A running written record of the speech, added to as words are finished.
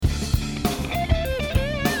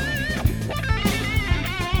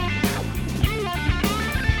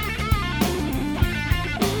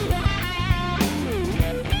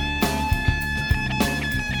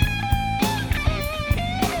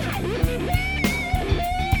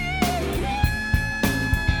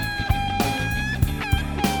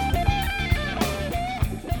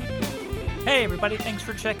Hey everybody, thanks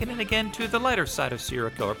for checking in again to the Lighter Side of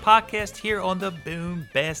Serial Killer podcast here on the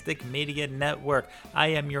Boombastic Media Network. I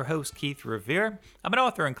am your host, Keith Revere. I'm an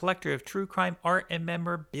author and collector of true crime art and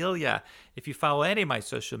memorabilia. If you follow any of my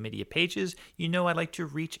social media pages, you know I like to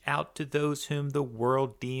reach out to those whom the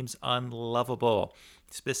world deems unlovable,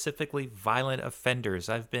 specifically violent offenders.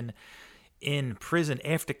 I've been in prison,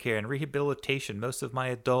 aftercare, and rehabilitation most of my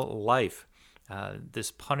adult life.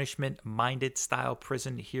 This punishment-minded style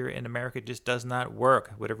prison here in America just does not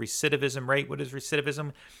work. With a recidivism rate, what is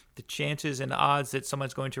recidivism? The chances and odds that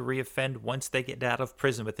someone's going to reoffend once they get out of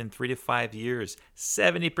prison within 3 to 5 years.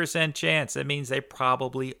 70% chance. That means they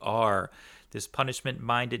probably are. This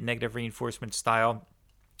punishment-minded negative reinforcement style,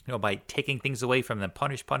 by taking things away from them,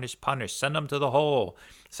 punish, send them to the hole,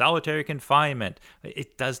 solitary confinement.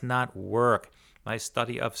 It does not work. My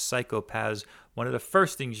study of psychopaths, one of the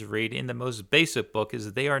first things you read in the most basic book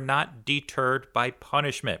is they are not deterred by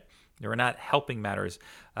punishment. They are not helping matters.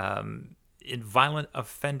 In violent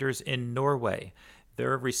offenders in Norway,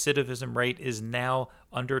 their recidivism rate is now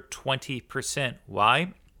under 20%.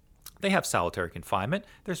 Why? They have solitary confinement.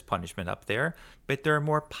 There's punishment up there, but they're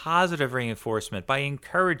more positive reinforcement by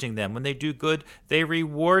encouraging them. When they do good, they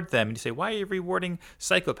reward them. And you say, why are you rewarding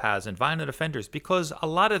psychopaths and violent offenders? Because a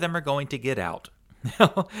lot of them are going to get out.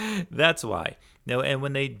 That's why. And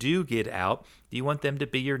when they do get out, you want them to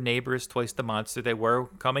be your neighbors twice the monster they were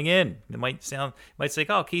coming in. It might say,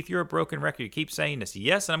 oh, Keith, you're a broken record. You keep saying this.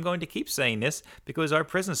 Yes, and I'm going to keep saying this because our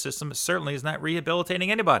prison system certainly is not rehabilitating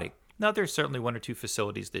anybody. Now, there's certainly one or two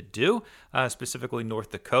facilities that do, specifically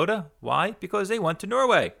North Dakota. Why? Because they went to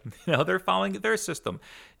Norway. They're following their system.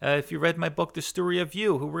 If you read my book, The Story of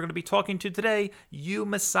You, who we're going to be talking to today,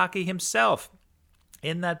 Masaki himself.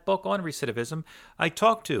 In that book on recidivism, I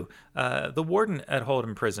talked to the warden at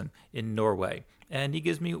Holden Prison in Norway, and he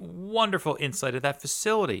gives me wonderful insight of that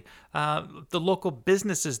facility. The local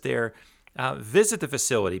businesses there visit the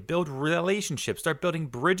facility, build relationships, start building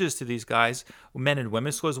bridges to these guys, men and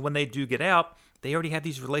women, because when they do get out, they already have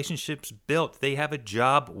these relationships built. They have a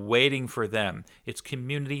job waiting for them. It's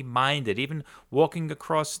community-minded. Even walking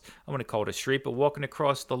across, I want to call it a street, but walking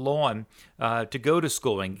across the lawn to go to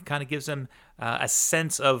schooling kind of gives them a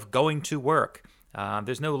sense of going to work.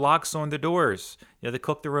 There's no locks on the doors. They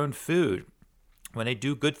cook their own food. When they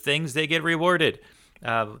do good things, they get rewarded.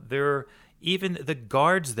 Even the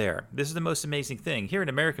guards there, this is the most amazing thing. Here in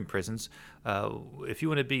American prisons, if you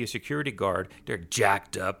want to be a security guard, they're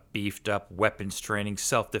jacked up, beefed up, weapons training,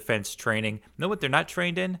 self-defense training. You know what they're not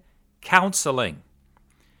trained in? Counseling.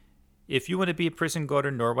 If you want to be a prison guard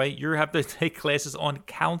in Norway, you have to take classes on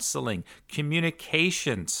counseling,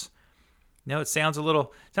 communications. It sounds a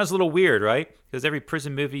little weird, right? Because every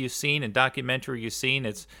prison movie you've seen and documentary you've seen,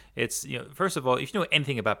 it's first of all, if you know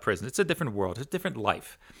anything about prison, it's a different world, it's a different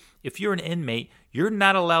life. If you're an inmate, you're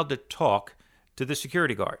not allowed to talk to the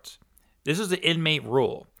security guards. This is the inmate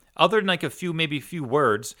rule. Other than like a few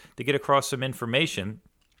words to get across some information,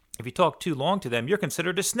 if you talk too long to them, you're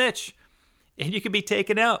considered a snitch. And you can be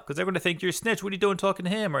taken out because they're going to think you're a snitch. What are you doing talking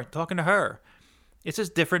to him or talking to her? It's a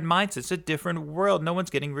different mindset. It's a different world. No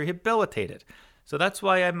one's getting rehabilitated. So that's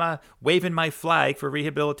why I'm waving my flag for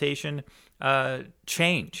rehabilitation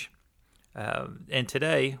change. And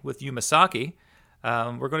today with Masaki,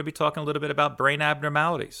 we're going to be talking a little bit about brain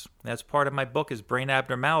abnormalities. That's part of my book is brain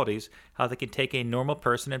abnormalities, how they can take a normal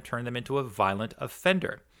person and turn them into a violent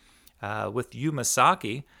offender. With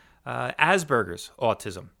Masaki, Asperger's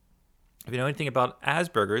autism. If you know anything about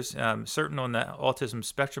Asperger's, certain on the autism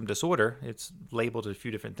spectrum disorder, it's labeled a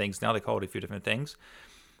few different things. Now they call it a few different things.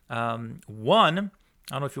 One,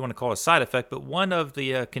 I don't know if you want to call it a side effect, but one of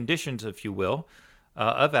the conditions, if you will,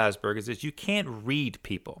 of Asperger's is you can't read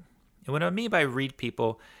people. And what I mean by read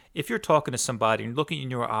people, if you're talking to somebody and looking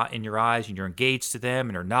in your eyes and you're engaged to them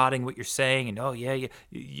and they're nodding what you're saying and oh yeah,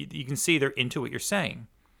 you can see they're into what you're saying.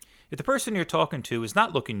 If the person you're talking to is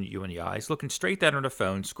not looking at you in the eyes, looking straight down on their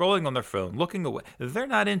phone, scrolling on their phone, looking away, they're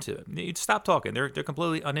not into it. You'd stop talking. They're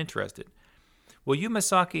completely uninterested. Well,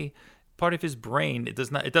 Masaki, part of his brain, it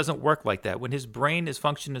doesn't work like that. When his brain is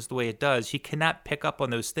functioning the way it does, he cannot pick up on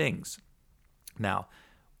those things. Now,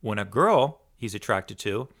 when a girl he's attracted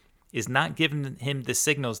to is not giving him the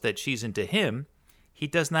signals that she's into him, he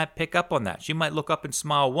does not pick up on that. She might look up and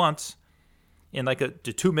smile once. In like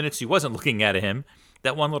the 2 minutes she wasn't looking at him,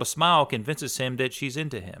 that one little smile convinces him that she's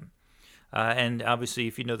into him. And obviously,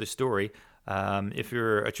 if you know the story, if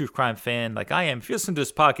you're a true crime fan like I am, if you listen to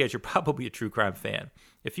this podcast, you're probably a true crime fan.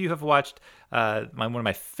 If you have watched one of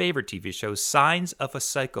my favorite TV shows, Signs of a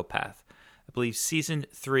Psychopath, I believe season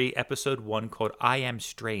 3, episode 1, called I Am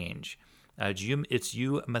Strange. It's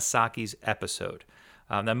Masaki's episode.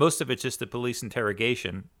 Now, most of it's just the police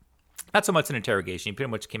interrogation. Not so much an interrogation. He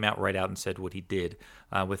pretty much came out right out and said what he did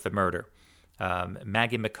with the murder.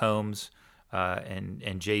 Maggie McCombs and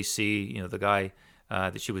JC, the guy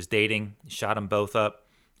that she was dating, shot them both up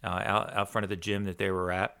out front of the gym that they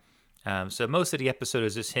were at. So most of the episode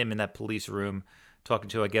is just him in that police room talking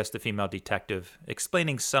to, I guess, the female detective,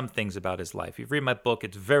 explaining some things about his life. If you read my book,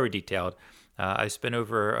 it's very detailed. I spent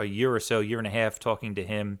over a year or so, year and a half, talking to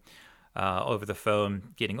him over the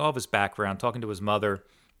phone, getting all of his background, talking to his mother,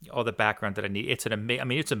 all the background that I need. It's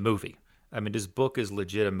it's a movie. I mean, this book is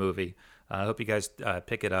legit a movie. I hope you guys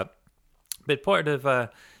pick it up. But part of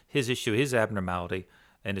his issue, his abnormality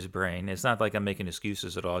in his brain, it's not like I'm making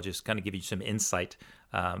excuses at all. Just kind of give you some insight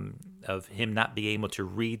of him not being able to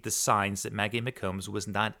read the signs that Maggie McCombs was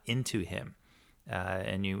not into him.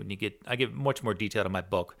 I give much more detail in my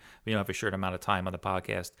book. We don't have a short amount of time on the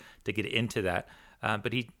podcast to get into that.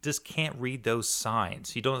 But he just can't read those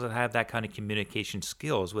signs. He doesn't have that kind of communication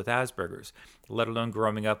skills with Asperger's, let alone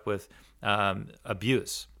growing up with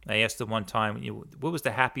abuse. I asked him one time, what was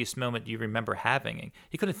the happiest moment you remember having?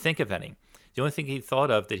 He couldn't think of any. The only thing he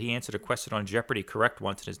thought of that he answered a question on Jeopardy correct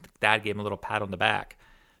once, and his dad gave him a little pat on the back.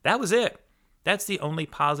 That was it. That's the only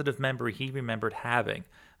positive memory he remembered having.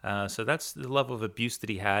 So that's the level of abuse that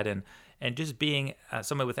he had, and just being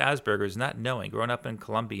someone with Asperger's, not knowing, growing up in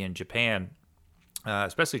Colombia and Japan,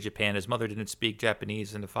 especially Japan. His mother didn't speak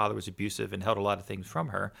Japanese, and the father was abusive and held a lot of things from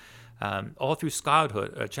her. All through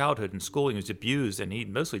childhood and schooling, he was abused, and he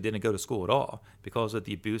mostly didn't go to school at all because of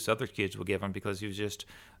the abuse other kids would give him, because he was just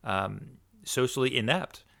socially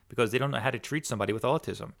inept, because they don't know how to treat somebody with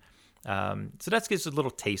autism. So that gives us a little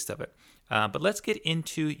taste of it. But let's get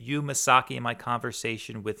into you, Masaki, and my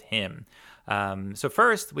conversation with him. So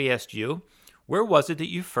first, we asked you, where was it that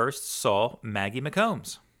you first saw Maggie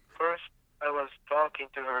McCombs? First, I was talking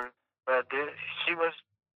to her, but she was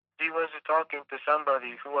talking to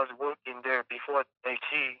somebody who was working there before. Like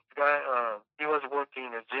he was working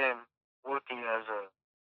in a gym, working as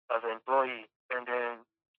an employee, and then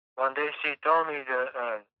one day she told me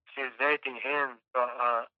that she's dating him. So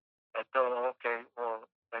I thought, okay, well,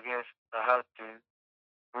 I guess I have to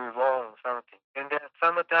move on or something. And then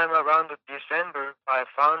sometime around December, I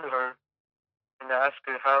found her and asked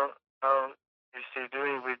her how is she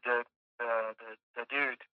doing with the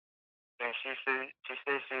dude. And she said she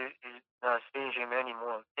is not seeing him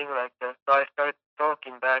anymore. Thing like that. So I started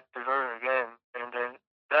talking back to her again, and then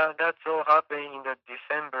that's all happened in the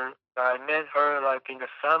December. I met her like in the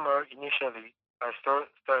summer initially. I started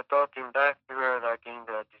talking back to her like in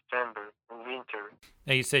the December, in winter.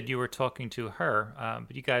 Now, you said you were talking to her,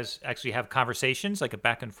 but you guys actually have conversations, like a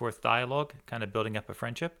back and forth dialogue, kind of building up a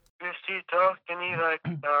friendship? She talked to me like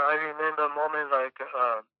I remember a moment like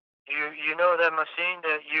you know that machine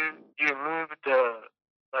that you move the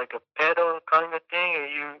like a pedal kind of thing, and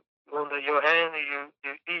you on your hand,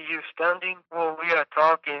 you standing. Well, we are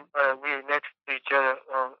talking. We're next to each other.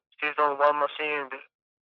 She's on one machine, and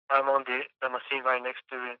I'm on the machine right next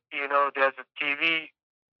to it. You know, there's a TV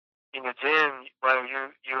in the gym while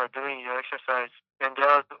you are doing your exercise, and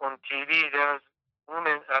there's on TV there's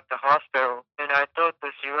woman at the hospital, and I thought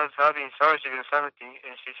that she was having surgery or something,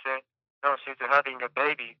 and she said no, she's having a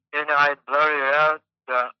baby. And I blurted out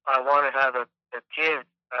that I want to have a kid.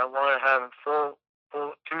 I want to have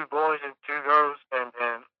two boys and two girls, and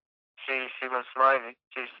then she was smiling.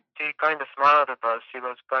 She kind of smiled, but she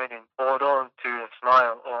was kind of hold on to a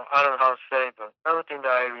smile, or I don't know how to say, but something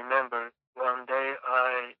that I remember. One day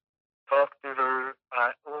I talked to her.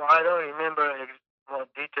 I don't remember more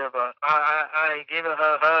detail, but I gave her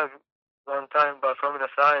a hug one time, but from the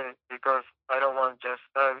side, because I don't want just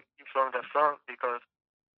hug from the front, because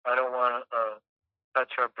I don't want to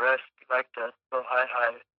touch her breast like that. So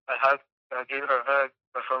I gave her a hug,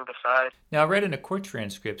 but from the side. Now, I read in the court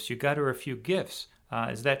transcripts you got her a few gifts.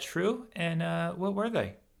 Is that true? And what were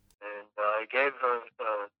they? And I gave her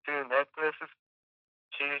two necklaces.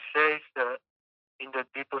 She says that in the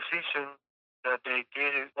deposition that they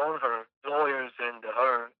did it on her, lawyers and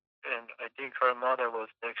her, and I think her mother was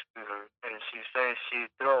next to her, and she says she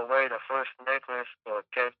threw away the first necklace but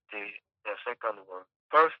kept the second one.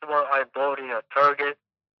 First one I bought in a Target.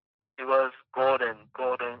 It was golden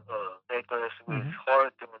necklace with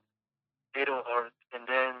heart and little heart, and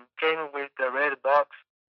then came with the red box.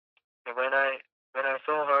 And when I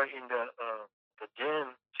saw her in the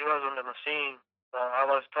gym, she was on the machine. I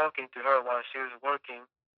was talking to her while she was working.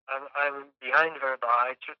 I'm behind her, but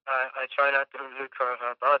I try not to look at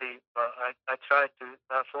her body, but I try to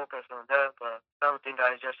not focus on that. But something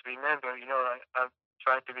that I just remember, I'm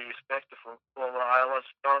trying to be respectful. Well, I was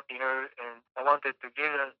talking to her, and I wanted to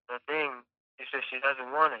give her the thing, She said she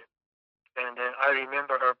doesn't want it. And then I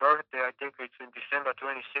remember her birthday. I think it's in December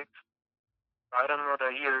 26th. I don't know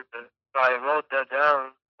the year, but I wrote that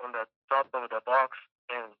down on the top of the box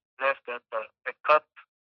and left at a cup.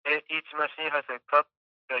 Each machine has a cup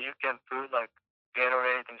that you can put like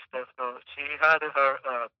Gatorade and stuff. So she had her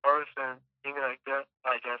purse and things like that.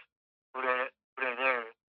 I just put it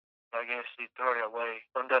there. I guess she threw it away.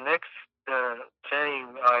 On the next chain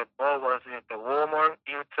I bought was at the Walmart.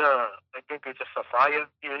 It's I think it's a sapphire.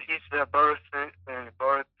 It's the birth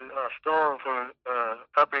for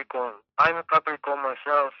Capricorn. I'm a Capricorn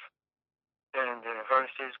myself, and hers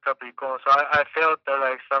is Capricorn. So I felt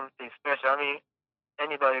like something special. I mean,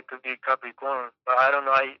 anybody could be Capricorn, but I don't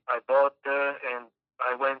know. I bought and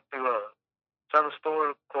I went to some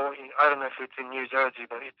store called, I don't know if it's in New Jersey,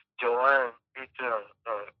 but it's Joanne. It's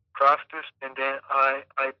crafters, and then I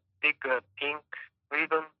pick a pink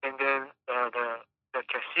ribbon, and then the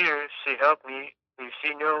cashier, she helped me.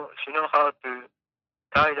 She know how to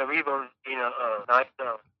tie the ribbon in a nice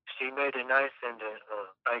down. She made it nice, and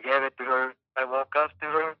I gave it to her. I walked up to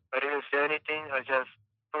her. I didn't say anything. I just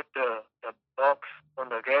put the box on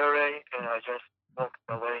the Gatorade, and I just walked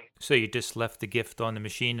away. So you just left the gift on the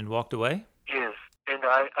machine and walked away? Yes, and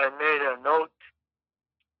I made a note.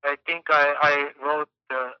 I think I wrote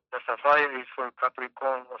the sapphire is for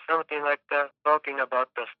Capricorn or something like that, talking about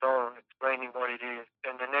the stone, explaining what it is.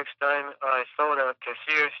 And the next time I saw the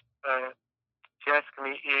cashier, she asked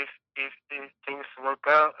me if these things work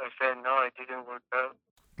out. I said no, it didn't work out.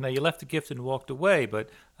 Now, you left the gift and walked away, but,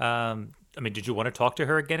 I mean, did you want to talk to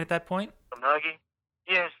her again at that point? Maggie?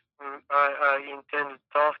 Yes, I intended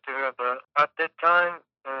to talk to her, but at that time,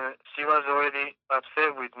 she was already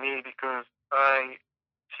upset with me because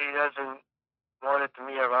she doesn't wanted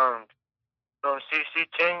me around. So she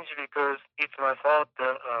changed because it's my fault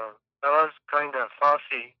that I was kind of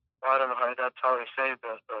fussy. I don't know how that's how I say it,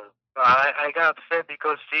 but I got upset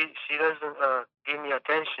because she doesn't give me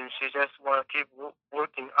attention. She just want to keep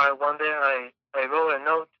working. One day I wrote a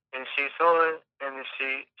note and she saw it and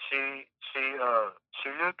she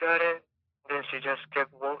looked at it. Then she just start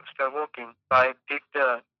working. I picked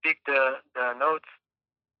the notes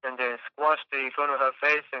and then squashed it in front of her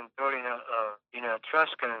face and threw it in a trash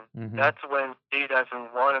can. Mm-hmm. That's when she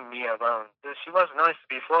doesn't want me around. She was nice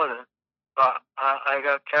before then, but I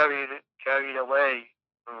got carried away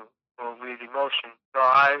with emotion. So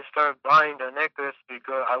I started buying the necklace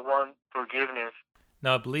because I want forgiveness.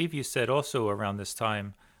 Now, I believe you said also around this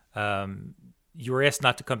time you were asked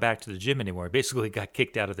not to come back to the gym anymore. Basically got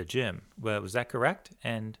kicked out of the gym. Well, was that correct?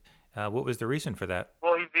 And what was the reason for that?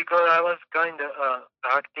 Well, it's because I was kind of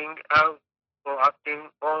acting out or acting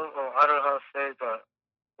on, or I don't know how to say it, but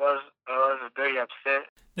I was very upset.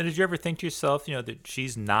 Now, did you ever think to yourself, that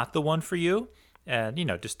she's not the one for you and,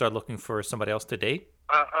 just start looking for somebody else to date?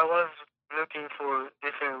 I was looking for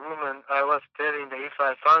different women. I was telling that if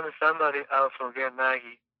I found somebody, I'll forget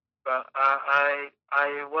Maggie. But I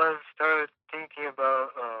was started thinking about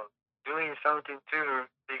doing something to her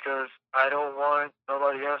because I don't want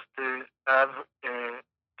nobody else to have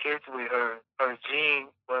kids with her. Her gene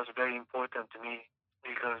was very important to me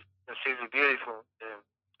because she's beautiful. And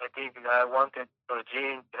I think I wanted her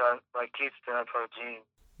gene to have my kids to have her gene.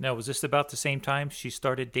 Now, was this about the same time she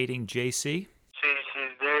started dating JC?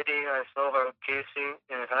 She's dating. I saw her kissing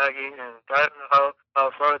and hugging, and I don't know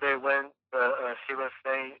how far they went. She was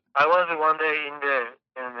saying I was one day in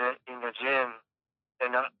the gym,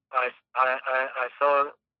 and I saw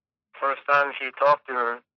first time she talked to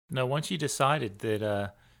her. No, once you decided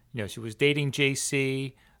that she was dating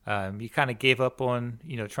JC, you kind of gave up on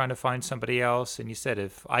trying to find somebody else, and you said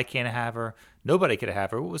if I can't have her, nobody could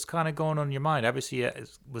have her. What was kind of going on in your mind? Obviously,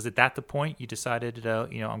 was it that the point you decided I'm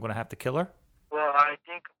going to have to kill her? Well, I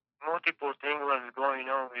think multiple things was going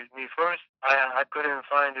on with me. First, I couldn't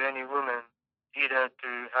find any woman either to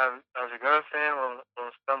have as a girlfriend or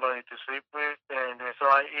somebody to sleep with, and so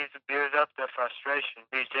it built up the frustration.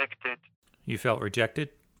 Rejected. You felt rejected?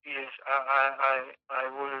 Yes, I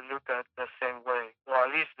would look at the same way. Well,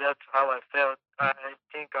 at least that's how I felt. I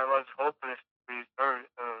think I was hopeless with her.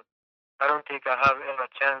 I don't think I have ever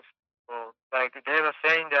chance. Like they were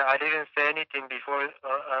saying that I didn't say anything before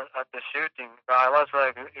at the shooting. I was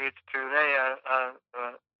like, it's too late.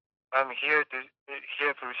 I'm here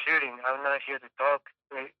for shooting. I'm not here to talk.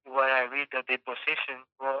 When I read the deposition,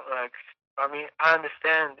 well, like I mean, I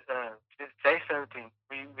understand. Say something.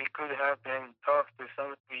 We could have been talked to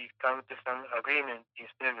some. We come to some agreement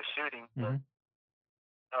instead of shooting. Mm-hmm.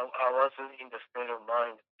 I wasn't in the state of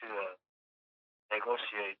mind to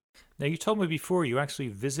negotiate. Now, you told me before you actually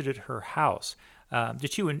visited her house.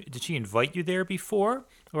 Did she invite you there before,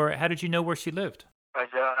 or how did you know where she lived? I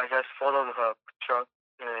just followed her truck,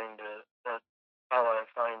 and that's how I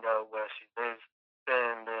find out where she lives.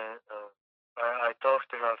 And I talked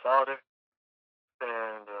to her father,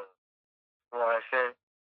 and well, I said,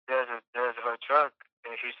 there's her truck,"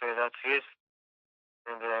 and he said that's his.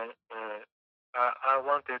 And then I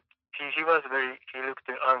wanted. He was very. He looked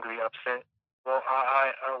angry, upset. Well,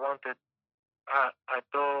 I wanted. I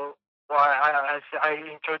told. Well, I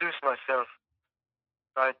introduced myself.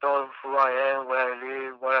 I told him who I am, where I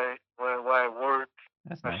live, where I work.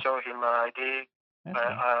 That's I nice. showed him my ID. That's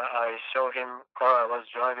nice. I showed him car I was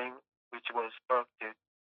driving, which was parked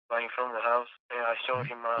right in front of the house, and I showed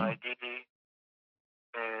him my ID.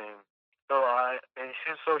 And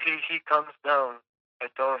so he comes down. I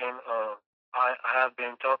told him, I have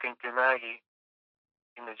been talking to Maggie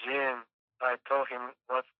in the gym. I told him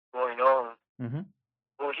what's going on. Mm-hmm.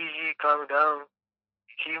 Well, he calmed down.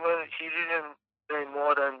 He didn't say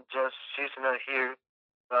more than just she's not here.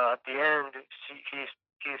 At the end,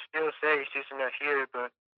 he still says she's not here,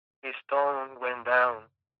 but his tone went down.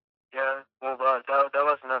 Yeah, well, but that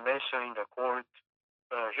was not mentioned in the court.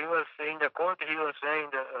 He was in the court. He was saying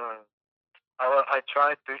that I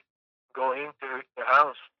tried to go into the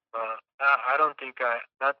house. I don't think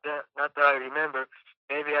not that I remember.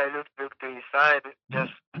 Maybe I looked to his side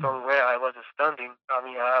just from where I was standing. I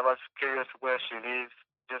mean, I was curious where she lives,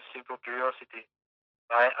 just simple curiosity.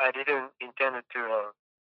 I didn't intend to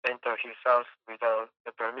enter his house without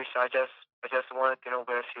the permission. I just wanted to know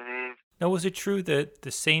where she lives. Now, was it true that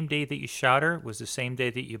the same day that you shot her was the same day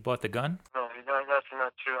that you bought the gun? No, that's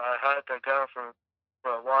not true. I had the gun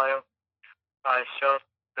for a while. I shot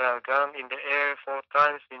the gun in the air 4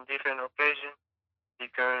 times in different occasions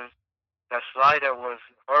because the slider was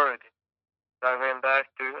heard. I went back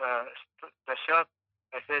to the shop.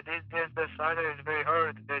 I said, the slider is very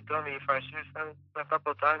hard. They told me if I shoot a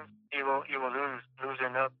couple times, you will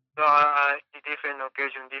loosen up. So different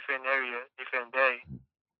occasion, different area, different day.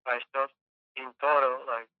 I shot in total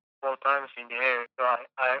like 4 times in the air. So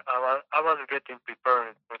I was getting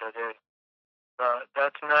prepared for the day.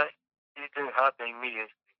 That's not, it didn't happen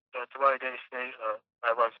immediately. That's why they say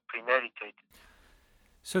I was premeditated.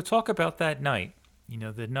 So talk about that night. You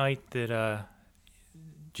know, the night that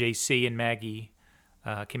JC and Maggie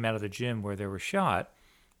came out of the gym where they were shot.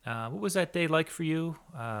 What was that day like for you?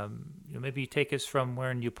 Maybe take us from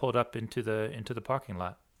when you pulled up into the parking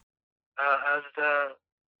lot. As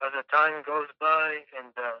the time goes by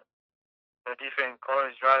and the different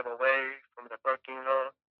cars drive away from the parking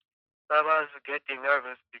lot, I was getting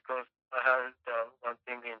nervous because I had one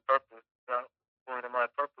thing in purpose. For my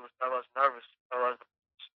purpose, I was nervous. I was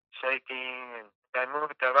shaking, and I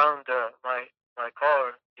moved around my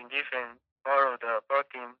car in different part of the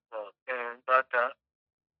parking lot. And but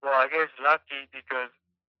well, I guess lucky because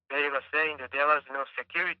they were saying that there was no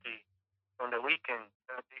security on the weekend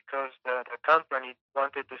because the company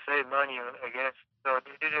wanted to save money, I guess. So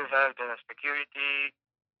they didn't have the security.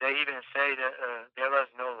 They even say that there was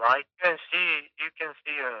no light. You can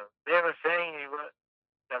see. They were saying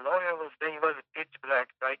the lawyer was saying it was pitch black,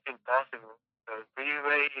 right? Impossible. The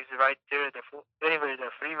freeway is right there. Anyway, the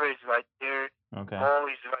freeway is right there. Okay. Mall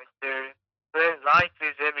is right there. The light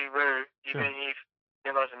is everywhere, Sure. even if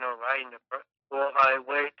there was no light in the front. Well, I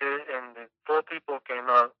waited, and the 4 people came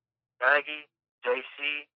out: Maggie,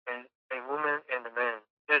 JC, and a woman and a man.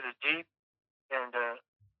 There's a jeep and a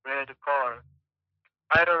red car.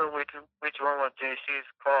 I don't know which one was JC's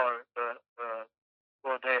car, but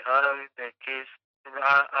well, they hugged, they kissed, and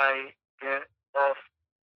I get off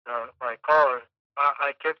my car.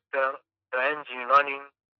 I kept the engine running,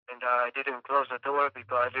 and I didn't close the door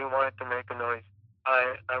because I didn't want it to make a noise.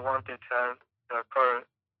 I wanted to have the car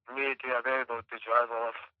immediately available to drive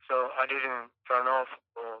off, so I didn't turn off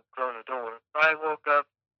or close the door. I woke up.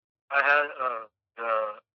 I had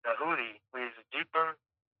the hoodie with zipper,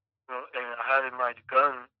 and I had my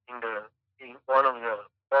gun in one of the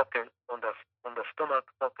pocket on the stomach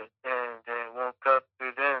pocket, and then woke up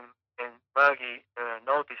to them. And Maggie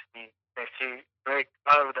noticed me, and she break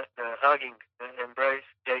out of the hugging embrace.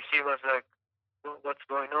 Yeah, she was like, "What's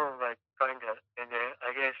going on?" Like kinda, and then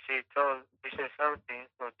I guess she said something,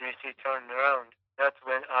 but then she turned around. That's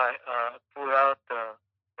when I pulled out the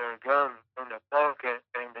gun from the pocket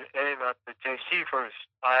and aimed at the JC first.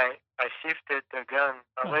 I shifted the gun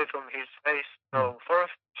away from his face. So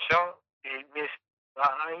first shot, he missed.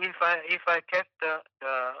 If I kept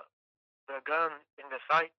the gun in the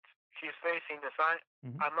sight, his face in the sight,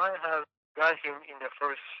 I might have got him in the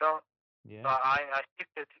first shot. So Yeah. I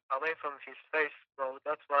shifted away from his face, so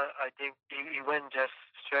that's why I think he went just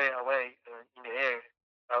straight away in the air.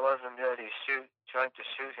 I wasn't really trying to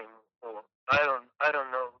shoot him, or I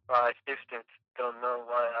don't know why I shifted. Don't know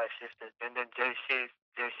why I shifted. And then JC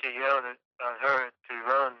yelled at her to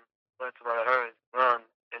run. That's what I heard, run.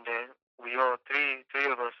 And then we all three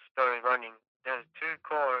of us started running. There's two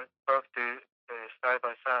cars parked side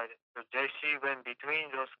by side. So JC went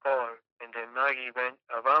between those cars, and then Maggie went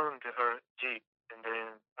around her jeep, and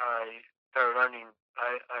then I started running.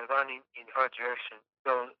 I running in her direction.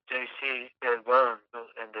 So JC said run,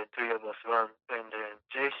 and the three of us run, and then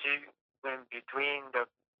JC went between the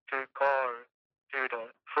two cars to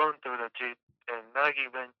the front of the jeep, and Maggie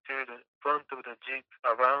went to the front of the jeep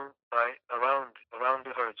around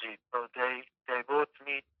her jeep. So they both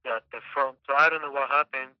meet at the front. So I don't know what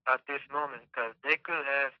happened at this moment because they could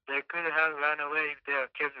have run away if they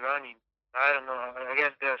kept running. I don't know. I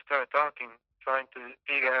guess they started talking, trying to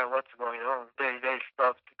figure out what's going on. They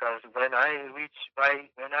stopped because when I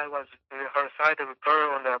was her side of the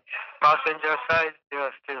car on the passenger side, they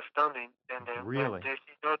were still standing. And then when Really? JC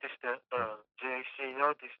noticed,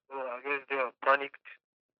 well, I guess they were panicked.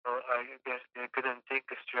 So I guess they couldn't think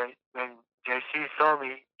straight. When JC saw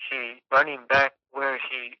me, he running back where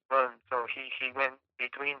he run, so he went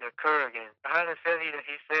between the car again. I had a feeling that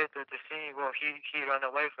he said that the scene, well, he ran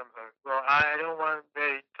away from her. Well, I don't want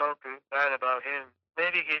to talk bad about him.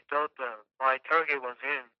 Maybe he thought my target was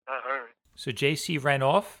him, not her. So JC ran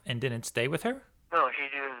off and didn't stay with her? No, he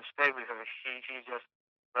didn't stay with her. He just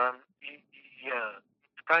ran. Yeah,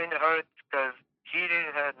 it's kind of hard because he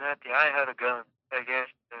didn't have nothing. I had a gun. I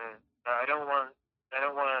guess I don't want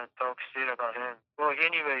to talk shit about him. Well,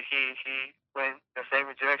 anyway, he went the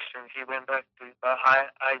same direction. He went back to.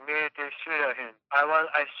 I immediately shoot at him.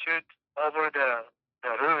 I shoot over the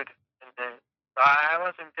hood, and then I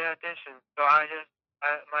wasn't paying attention. So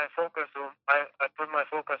my focus on I put my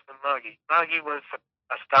focus on Maggie. Maggie was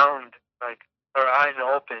astounded, like her eyes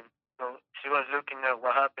open. So she was looking at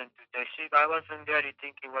what happened to JC. But I wasn't really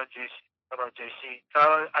thinking about JC.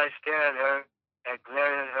 So I stared at her, I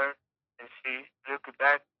glared at her, and she looked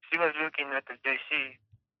back. She was looking at the JC.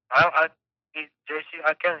 JC,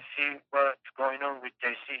 I can't see what's going on with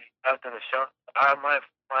JC after the shot. My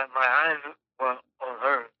eyes were on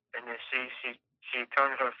her, and then she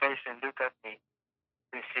turned her face and looked at me.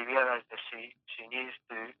 And she realized that she needs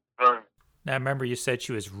to run. Now, I remember you said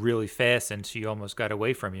she was really fast and she almost got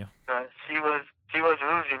away from you. She was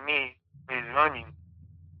losing me with running,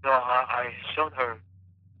 so I shot her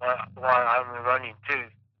while I'm running too.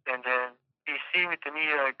 And then it seemed to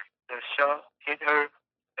me like the shot hit her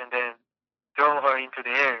and then throw her into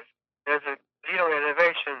the air. There's a little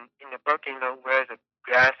elevation in the parking lot where the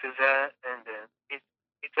grass is at, and then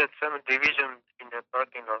it's at some division in the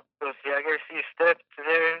parking lot. So I guess she stepped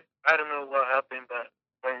there. I don't know what happened, but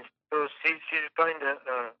she's kind of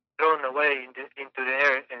thrown away into the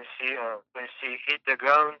air, and when she hit the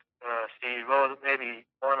ground, she rolled maybe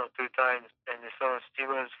one or two times, and so she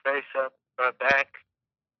was face up, her back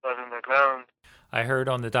was on the ground. I heard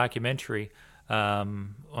on the documentary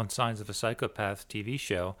on Signs of a Psychopath TV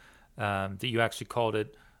show that you actually called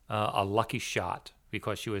it a lucky shot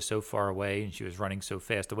because she was so far away and she was running so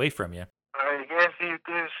fast away from you. I guess you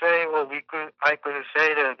could say, well, I couldn't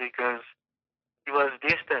say that because she was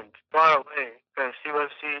distant, far away, because she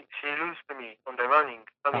lost me on the running.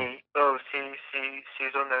 I mean, so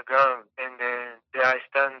she's on the ground, and then there I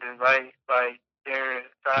stand right there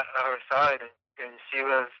at her side, and she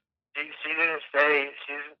didn't say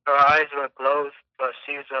her eyes were closed, but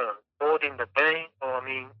she's holding the pain. Or I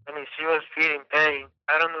mean, she was feeling pain.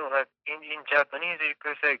 I don't know, like in Japanese you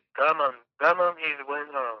could say gaman. Gaman is when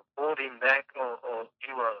holding back, or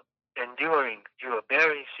you are enduring. You were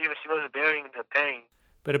bearing. She was bearing the pain.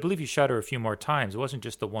 But I believe you shot her a few more times. It wasn't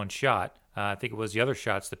just the one shot. I think it was the other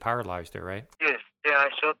shots that paralyzed her, right? Yes, yeah, I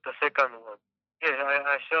shot the second one. Yes,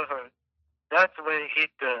 I shot her. That's when it hit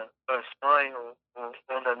her spine or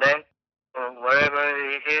on the neck or wherever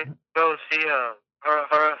it hit. So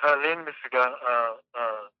her limbs got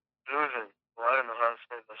loosened. Well, I don't know how to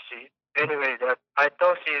say, but anyway, that I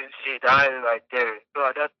thought she died right there.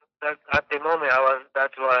 So that at the moment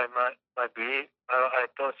that's why my belief. I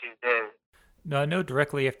thought she's dead. No, I know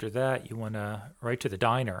directly after that you went right to the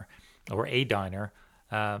diner or a diner.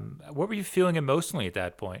 What were you feeling emotionally at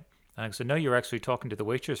that point? Because I know you were actually talking to the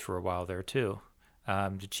waitress for a while there too.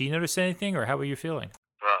 Did she notice anything, or how were you feeling?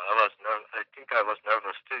 Well, I think I was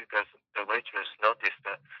nervous too because the waitress noticed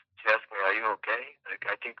that. She asked me, "Are you okay?" Like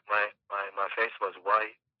I think my face was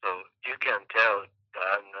white, so you can tell that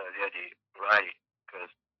I'm not really right because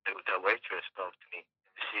the waitress talked to me.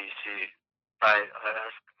 She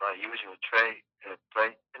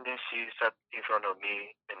she sat in front of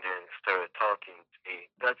me and then started talking to me.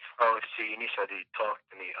 That's how she initially talked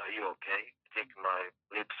to me. Are you okay? I think my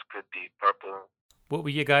lips could be purple. What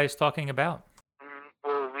were you guys talking about?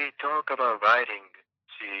 Well, we talk about writing.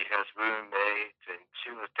 She has roommates, and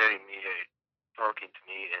she was telling me, talking to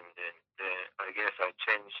me, and then I guess I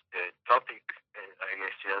changed the topic, and I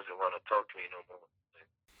guess she doesn't want to talk to me no more.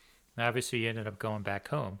 Obviously, you ended up going back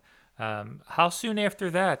home. How soon after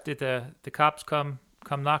that did the cops come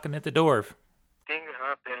knocking at the door? Thing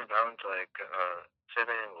happened around like 7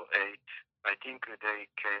 or 8. I think they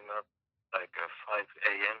came up like 5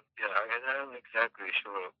 a.m. Yeah, I'm not exactly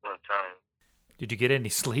sure what time. Did you get any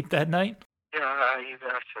sleep that night? Yeah, I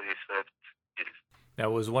actually slept. Now,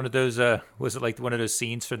 was one of those was it like one of those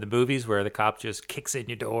scenes from the movies where the cop just kicks in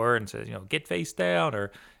your door and says, get face down,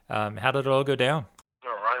 or how did it all go down? No,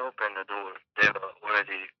 I opened the door. They were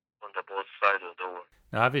already on the both sides of the door.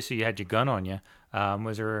 Now, obviously, you had your gun on you.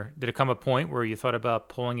 Did it come a point where you thought about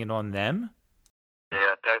pulling it on them? They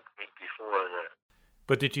attacked me before that.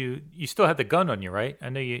 But did you still had the gun on you, right? I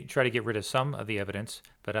know you try to get rid of some of the evidence,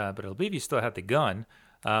 but I believe you still had the gun,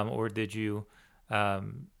 or did you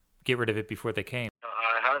get rid of it before they came?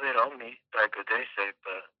 I had it on me, like they say,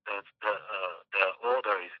 but the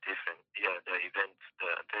order is different. Yeah, the events,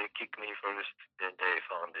 they kicked me first, then they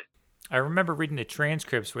found it. I remember reading the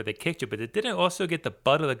transcripts where they kicked you, but it didn't also get the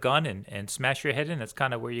butt of the gun and smash your head in. That's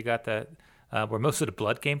kind of where you got where most of the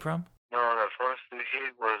blood came from. No, the first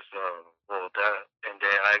hit was that, and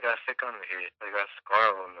then I got second hit. I got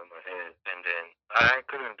scar on my head, and then I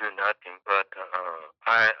couldn't do nothing. But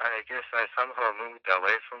I guess I somehow moved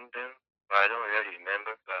away from them. I don't really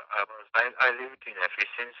remember, but I lived in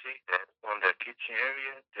efficiency. Then on the kitchen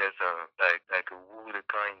area, there's like a wood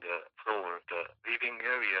kind of floor. The living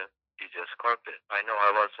area is just carpet. I know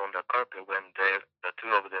I was on the carpet when the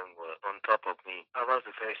two of them were on top of me. I was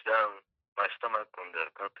face down, my stomach on the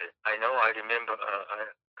carpet. I know I remember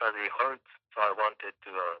because it hurts, so I wanted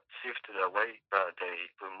to shift the weight, but they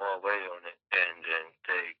put more weight on it, and then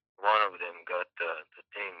one of them got the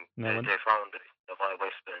thing. No, they found my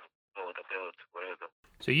waistband or the belt, whatever.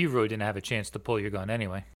 So you really didn't have a chance to pull your gun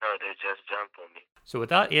anyway. No, they just jumped on me. So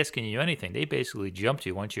without asking you anything, they basically jumped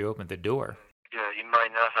you once you opened the door. Yeah, it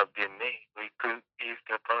might not have been me. If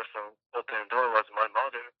the person opened the door was my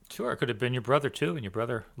mother. Sure, it could have been your brother too, and your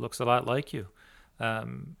brother looks a lot like you.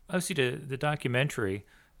 Obviously, the documentary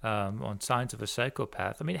on Signs of a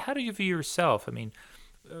Psychopath. I mean, how do you view yourself? I mean,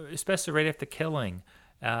 especially right after killing,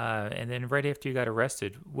 and then right after you got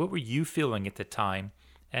arrested, what were you feeling at the time?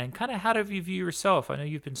 And kind of how do you view yourself? I know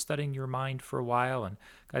you've been studying your mind for a while, and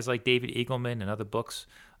guys like David Eagleman and other books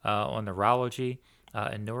on neurology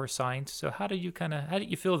and neuroscience. So how do you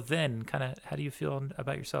feel then? How do you feel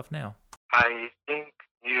about yourself now? I think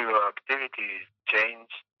your activities change,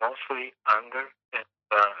 mostly anger. And,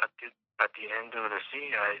 at the end of the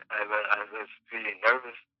scene, I was really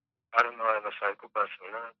nervous. I don't know if I'm a psychopath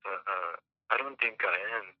or not, but I don't think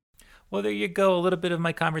I am. Well, there you go. A little bit of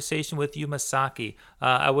my conversation with Yu Masaki.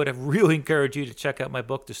 I would have really encouraged you to check out my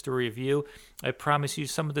book, The Story of You. I promise you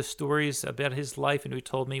some of the stories about his life and who he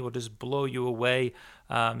told me will just blow you away,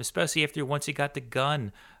 especially once he got the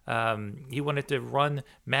gun. He wanted to run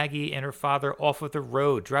Maggie and her father off of the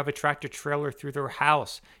road, drive a tractor trailer through their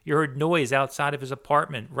house. You heard noise outside of his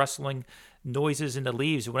apartment, rustling noises in the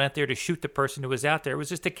leaves. He went out there to shoot the person who was out there. It was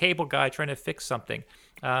just a cable guy trying to fix something.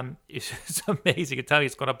 It's amazing. I tell you,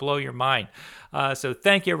 it's going to blow your mind. So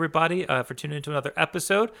thank you, everybody, for tuning into another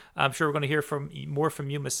episode. I'm sure we're going to hear more from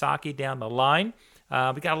Yu Masaki down the line.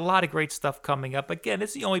 We got a lot of great stuff coming up. Again,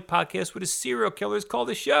 it's the only podcast with a serial killer is called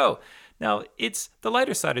The Show. Now, it's the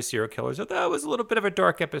lighter side of serial killers, although it was a little bit of a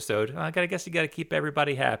dark episode. I guess you got to keep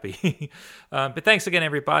everybody happy. But thanks again,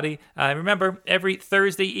 everybody. Remember, every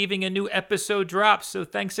Thursday evening, a new episode drops. So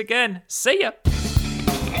thanks again. See ya.